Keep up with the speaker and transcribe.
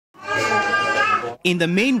In the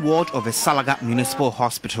main ward of the Salaga Municipal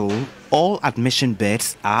Hospital, all admission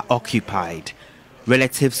beds are occupied.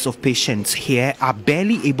 Relatives of patients here are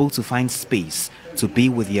barely able to find space to be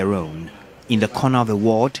with their own. In the corner of the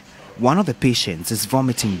ward, one of the patients is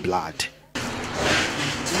vomiting blood.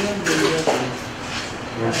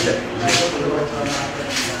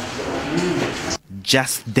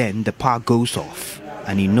 Just then, the power goes off,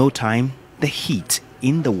 and in no time, the heat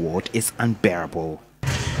in the ward is unbearable.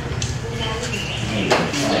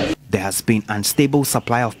 There has been unstable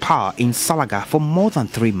supply of power in Salaga for more than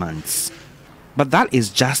 3 months. But that is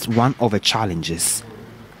just one of the challenges.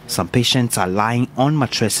 Some patients are lying on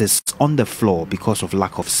mattresses on the floor because of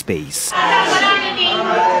lack of space.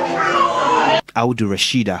 Audu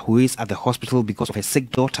Rashida, who is at the hospital because of her sick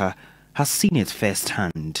daughter, has seen it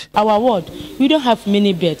firsthand. Our ward, we don't have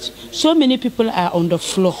many beds. So many people are on the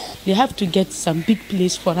floor. They have to get some big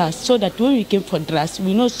place for us so that when we came for drugs,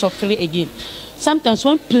 we not suffering again. Sometimes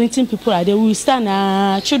when plenty people are there, we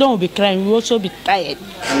stand, children will be crying, we will also be tired.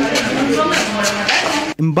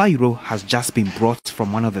 Mbairo has just been brought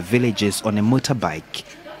from one of the villages on a motorbike.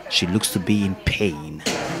 She looks to be in pain.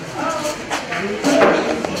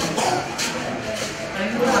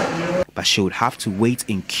 But she would have to wait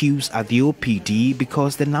in queues at the OPD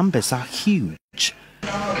because the numbers are huge.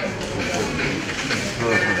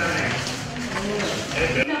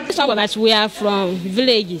 Some of us, we are from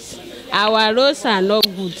villages. Our roads are not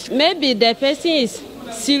good. Maybe the person is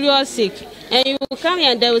serious sick, and you come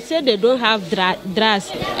here and they will say they don't have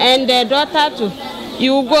drugs. And the daughter too,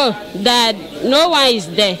 you go, that no one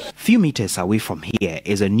is there. Few meters away from here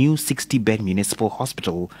is a new 60-bed municipal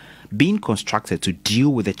hospital being constructed to deal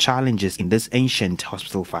with the challenges in this ancient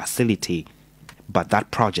hospital facility. But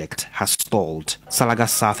that project has stalled. Salaga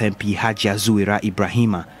South MP Hajia Zuira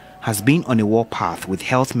Ibrahima has been on a warpath with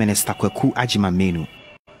Health Minister Kweku Agyeman-Manu.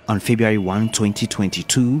 On February 1,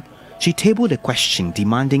 2022, she tabled a question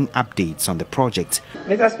demanding updates on the project.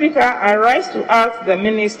 Mr. Speaker, I rise to ask the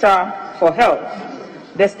Minister for Health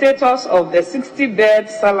the status of the 60-bed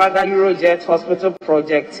Salaga Eurojet Hospital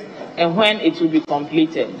project and when it will be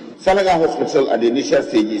completed. Salaga Hospital at the initial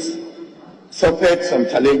stages suffered some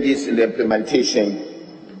challenges in the implementation,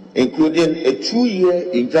 including a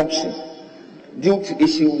 2-year injunction due to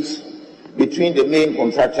issues between the main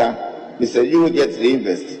contractor, Mr. Eurojet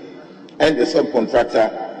Reinvest, and the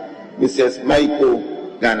subcontractor, Mrs.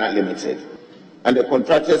 Maiko Ghana Limited. And the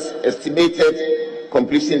contractor's estimated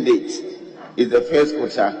completion date is the first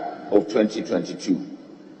quarter of 2022,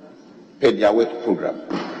 per their work program.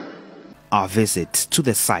 Our visit to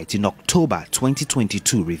the site in October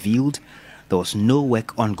 2022 revealed there was no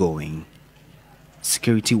work ongoing.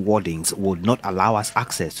 Security wardens would not allow us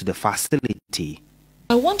access to the facility.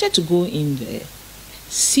 I wanted to go in there,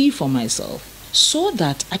 see for myself, so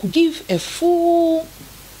that I could give a full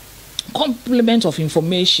complement of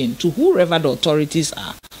information to whoever the authorities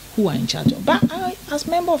are who are in charge of. But I, as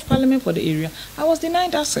member of parliament for the area, I was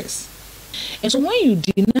denied access. And so when you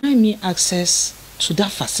deny me access to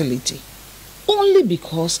that facility, only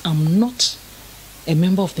because I'm not a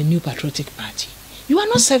member of the New Patriotic Party, you are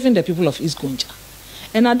not serving the people of East Gonja.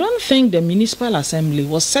 And I don't think the Municipal Assembly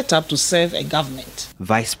was set up to serve a government.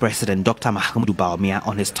 Vice President Dr. Mahamudu Bawumia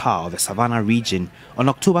on his tour of the Savannah region on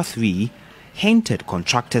October 3 hinted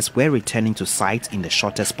contractors were returning to site in the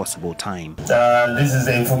shortest possible time. This is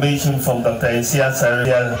the information from Dr. Nsia Sari.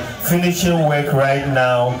 They are finishing work right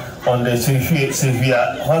now on the Severe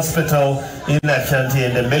Hospital in Ashanti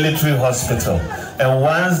and the military hospital. And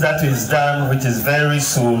once that is done, which is very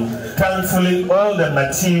soon, thankfully all the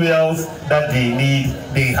materials that they need,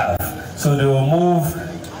 they have. So they will move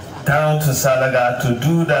down to Salaga to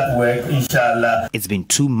do that work, inshallah. It's been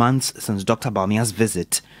 2 months since Dr. Bawumia's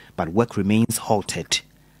visit, but work remains halted.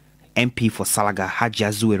 MP for Salaga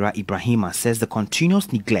Hajia Zuira Ibrahima says the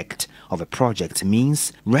continuous neglect of a project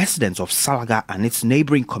means residents of Salaga and its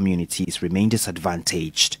neighboring communities remain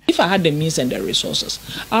disadvantaged. If I had the means and the resources,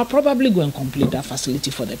 I'll probably go and complete that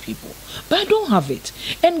facility for the people. But I don't have it.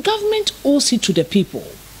 And government owes it to the people.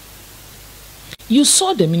 You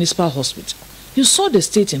saw the municipal hospital. You saw the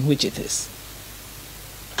state in which it is.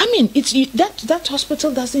 I mean, that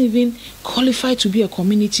hospital doesn't even qualify to be a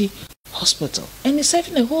community hospital. And it's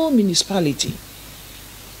serving a whole municipality.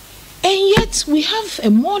 And yet, we have a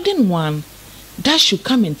modern one that should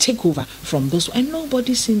come and take over from those, and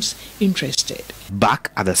nobody seems interested.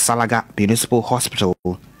 Back at the Salaga Municipal Hospital,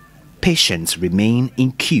 patients remain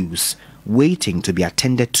in queues, waiting to be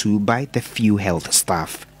attended to by the few health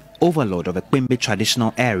staff. Overlord of the Kwembe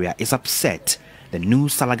traditional area is upset. The new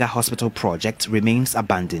Salaga Hospital project remains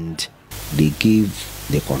abandoned. They gave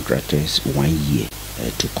the contractors 1 year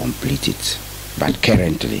to complete it. But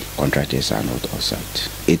currently, contractors are not on site.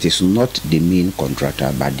 It is not the main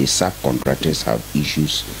contractor, but the subcontractors have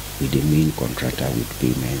issues with the main contractor with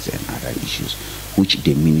payments and other issues, which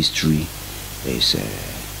the ministry is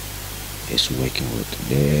working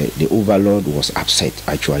with. The overlord was upset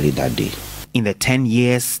actually that day. In the 10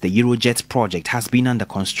 years the Eurojet project has been under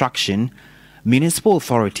construction, municipal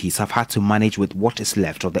authorities have had to manage with what is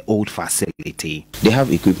left of the old facility. They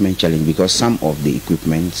have equipment challenge because some of the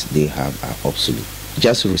equipment they have are obsolete.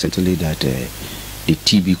 Just recently that the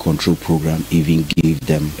TB control program even gave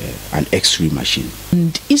them an X-ray machine.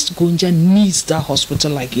 And East Gonja needs that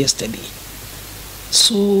hospital like yesterday.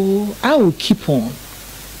 So I will keep on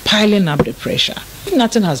piling up the pressure. If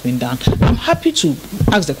nothing has been done, I'm happy to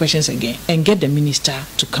ask the questions again and get the minister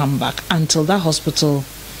to come back until that hospital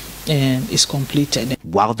is completed.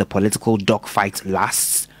 While the political dogfight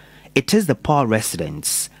lasts, it is the poor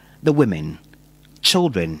residents, the women,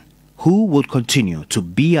 children who will continue to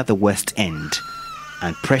be at the West End,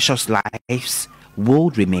 and precious lives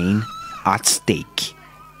will remain at stake.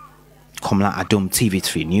 Komla Adom,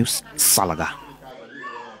 TV3 News, Salaga.